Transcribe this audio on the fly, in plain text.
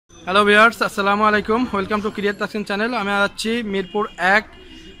Hello viewers, আসসালামু আলাইকুম। Welcome to create Taskin channel. আমি আছি মিরপুর 1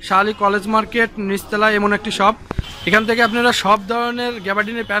 শালি কলেজ মার্কেট নিচতলা এমন একটি শপ। এখান থেকে আপনারা সব ধরনের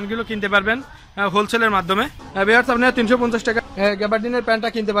গ্যাবার্ডিনের প্যান্টগুলো কিনতে পারবেন হোলসেলের মাধ্যমে। ভিউয়ার্স, আপনারা 350 টাকা গ্যাবার্ডিনের প্যান্টটা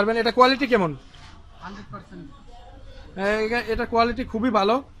কিনতে পারবেন। এটা কোয়ালিটি কেমন? 100%। এটা কোয়ালিটি খুবই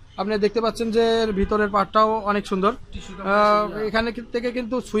ভালো। আপনি দেখতে পাচ্ছেন যে ভিতরের পার্টটাও অনেক সুন্দর। এখানে থেকে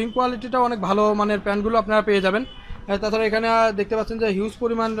কিন্তু সুইং কোয়ালিটিটাও অনেক ভালো মানের প্যান্টগুলো আপনারা পেয়ে যাবেন। তাছাড়া এখানে দেখতে পাচ্ছেন যে হিউজ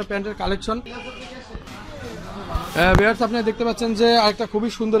পরিমাণ প্যান্টের কালেকশন। ভিউয়ার্স, আপনি দেখতে পাচ্ছেন যে আরেকটা খুবই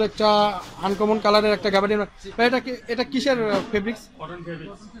সুন্দর একটা আনকমন কালারের একটা গ্যাবার্ডিন। এটা কিসের ফেব্রিক্স?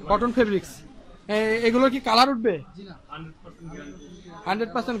 Cotton fabrics. এগুলো কি কালার উঠবে?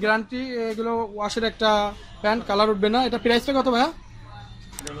 100% গ্যারান্টি। এগুলো ওয়াশের একটা প্যান্ট, কালার উঠবে না। এটা প্রাইসটা কত ভাইয়া?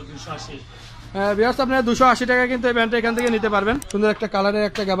 ভিউয়ার্স, আপনারা 280 টাকা কিন্তু এই প্যান্টটা এখান থেকে নিতে পারবেন। সুন্দর একটা কালারের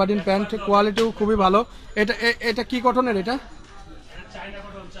একটা গ্যাবার্ডিন প্যান্ট, কোয়ালিটিও খুবই ভালো। এটা কি কটনের? এটা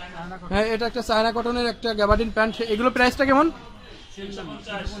এটা একটা চায়না কটনের একটা গ্যাবার্ডিন প্যান্ট। এগুলো প্রাইসটা কেমন?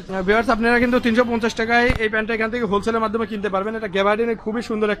 ভিউয়ার্স, আপনারা কিন্তু 350 টাকায় এই প্যান্টটা এখান থেকে হোলসেলের মাধ্যমে কিনতে পারবেন। এটা গ্যাবার্ডিনের খুবই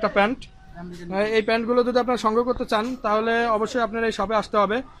সুন্দর একটা প্যান্ট। এই প্যান্টগুলো যদি আপনারা সংগ্রহ করতে চান তাহলে অবশ্যই আপনারা এই শপে আসতে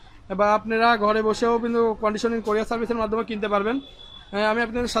হবে, বা আপনারা ঘরে বসেও কিন্তু কন্ডিশনিং কোরিয়ার সার্ভিসের মাধ্যমে কিনতে পারবেন। আমি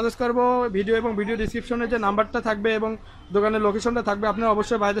আপনাদের সাজেস্ট করবো ভিডিও এবং ভিডিও ডিসক্রিপশনে যে নাম্বারটা থাকবে এবং দোকানের লোকেশনটা থাকবে, আপনারা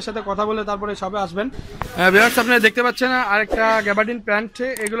অবশ্যই ভাইদের সাথে কথা বলে তারপরে সবে আসবেন। ভিউয়ার্স, আপনারা দেখতে পাচ্ছেন আরেকটা গ্যাবার্ডিন প্যান্ট।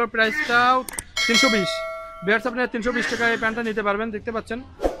 এগুলোর প্রাইসটাও 320। ভিউয়ার্স, আপনারা 320 টাকায় এই প্যান্টটা নিতে পারবেন। দেখতে পাচ্ছেন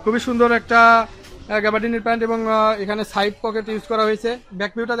খুবই সুন্দর একটা গ্যাবার্ডিনের প্যান্ট, এবং এখানে সাইড পকেট ইউজ করা হয়েছে।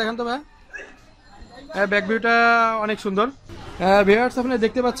 ব্যাক ভিউটা দেখেন তো ভাই, ব্যাক ভিউটা অনেক সুন্দর। ভিউয়ার্স, আপনি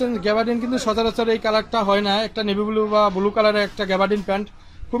দেখতে পাচ্ছেন গ্যাবার্ডিন কিন্তু সচরাচর এই কালারটা হয় না, একটা নেভি ব্লু বা ব্লু কালারের একটা গ্যাবার্ডিন প্যান্ট,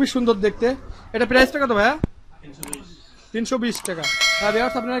 খুবই সুন্দর দেখতে। এটা প্রাইসটা কত ভাইয়া? 320 টাকা।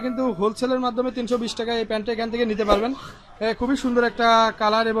 ভিউয়ার্স, আপনারা কিন্তু হোলসেলের মাধ্যমে 320 টাকা এই প্যান্টটা এখান থেকে নিতে পারবেন। খুবই সুন্দর একটা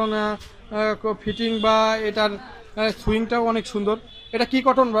কালার, এবং ফিটিং বা এটার সুইংটাও অনেক সুন্দর। এটা কি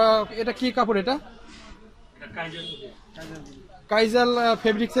কটন বা এটা কি কাপড়? এটা কাইজাল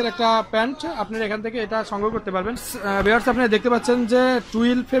ফেব্রিক্সের একটা প্যান্ট। আপনারা এখান থেকে এটা সংগ্রহ করতে পারবেন। ভিউয়ার্স, আপনারা দেখতে পাচ্ছেন যে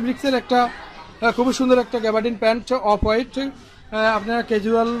টুইল ফেব্রিক্সের একটা খুবই সুন্দর একটা গ্যাবার্ডিন প্যান্ট, অফ হোয়াইট। আপনারা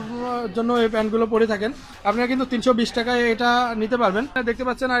ক্যাজুয়াল জন্য এই প্যান্টগুলো পরে থাকেন। আপনারা কিন্তু 320 টাকায় এটা নিতে পারবেন। দেখতে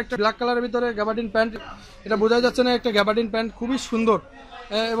পাচ্ছেন আর একটা ব্ল্যাক কালারের ভিতরে গ্যাবার্ডিন প্যান্ট। এটা বোঝা যাচ্ছে না একটা গ্যাবার্ডিন প্যান্ট, খুবই সুন্দর,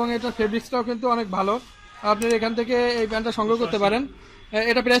 এবং এটার ফেব্রিক্সটাও কিন্তু অনেক ভালো। আপনারা এখান থেকে এই প্যান্টটা সংগ্রহ করতে পারেন।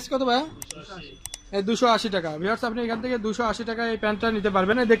 এটা প্রাইস কত ভাই? 280 টাকা। ভিউয়ার্স, আপনি এখান থেকে 280 টাকা এই প্যান্টটা নিতে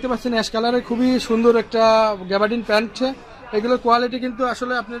পারবেন। দেখতে পাচ্ছেন অ্যাশ কালারের খুবই সুন্দর একটা গ্যাবার্ডিন প্যান্ট। এগুলোর কোয়ালিটি কিন্তু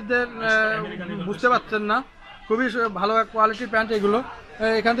আসলে আপনাদের বুঝতে পারছেন না, খুবই ভালো কোয়ালিটির প্যান্ট এগুলো।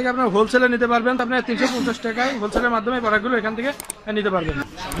 এখান থেকে আপনার হোলসেলে নিতে পারবেন। আপনার 350 টাকায় হোলসেলের মাধ্যমে প্রোডাক্টগুলো এখান থেকে নিতে পারবেন।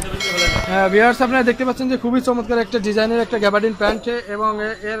 ভিউয়ার্স, আপনারা দেখতে পাচ্ছেন যে খুবই চমৎকার একটা ডিজাইনের একটা গ্যাবার্ডিন প্যান্ট, এবং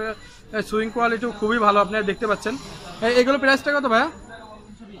এর সুইং কোয়ালিটিও খুবই ভালো। আপনারা দেখতে পাচ্ছেন। এগুলো প্রাইসটা কত ভাইয়া?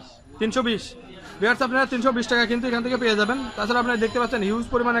 320। ভিউয়ার্স, আপনারা 320 টাকা কিন্তু এখান থেকে পেয়ে যাবেন। তাছাড়া আপনারা দেখতে পাচ্ছেন হিউজ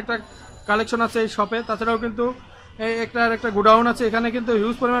পরিমাণ একটা কালেকশন আছে এই শপে। তাছাড়াও কিন্তু একটা গোডাউন আছে, এখানে কিন্তু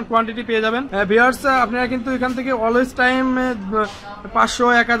হিউজ পরিমাণ কোয়ান্টিটি পেয়ে যাবেন। ভিউয়ার্স, আপনারা কিন্তু এখান থেকে অলওয়েজ টাইম 500,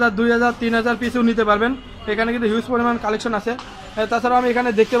 1000, 2000, 3000 পিসও নিতে পারবেন। এখানে কিন্তু হিউজ পরিমাণ কালেকশন আছে। তাছাড়াও আমি এখানে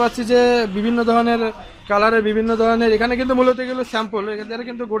দেখতে পাচ্ছি যে বিভিন্ন ধরনের কালারের, বিভিন্ন ধরনের, এখানে কিন্তু মূলত এগুলো স্যাম্পল। এখানে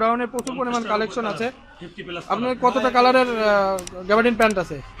কিন্তু গোডাউনে প্রচুর পরিমাণ কালেকশন আছে। আপনার কতটা কালারের গ্যাবার্ডিন প্যান্ট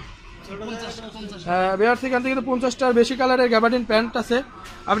আছে? ভিউয়ার্স, এখান থেকে কিন্তু 50টার বেশি কালারের গ্যাবার্ডিন প্যান্ট আছে।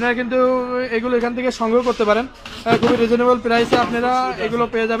 আপনারা কিন্তু এগুলো এখান থেকে সংগ্রহ করতে পারেন। খুবই রিজনেবল প্রাইসে আপনারা এগুলো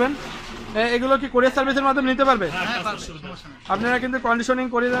পেয়ে যাবেন। এগুলো কি কোরিয়ার সার্ভিসের মাধ্যমে নিতে পারবে? আপনারা কিন্তু কন্ডিশনিং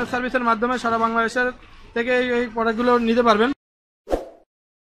কোরিয়ার সার্ভিসের মাধ্যমে সারা বাংলাদেশের থেকে এই প্রোডাক্টগুলো নিতে পারবেন।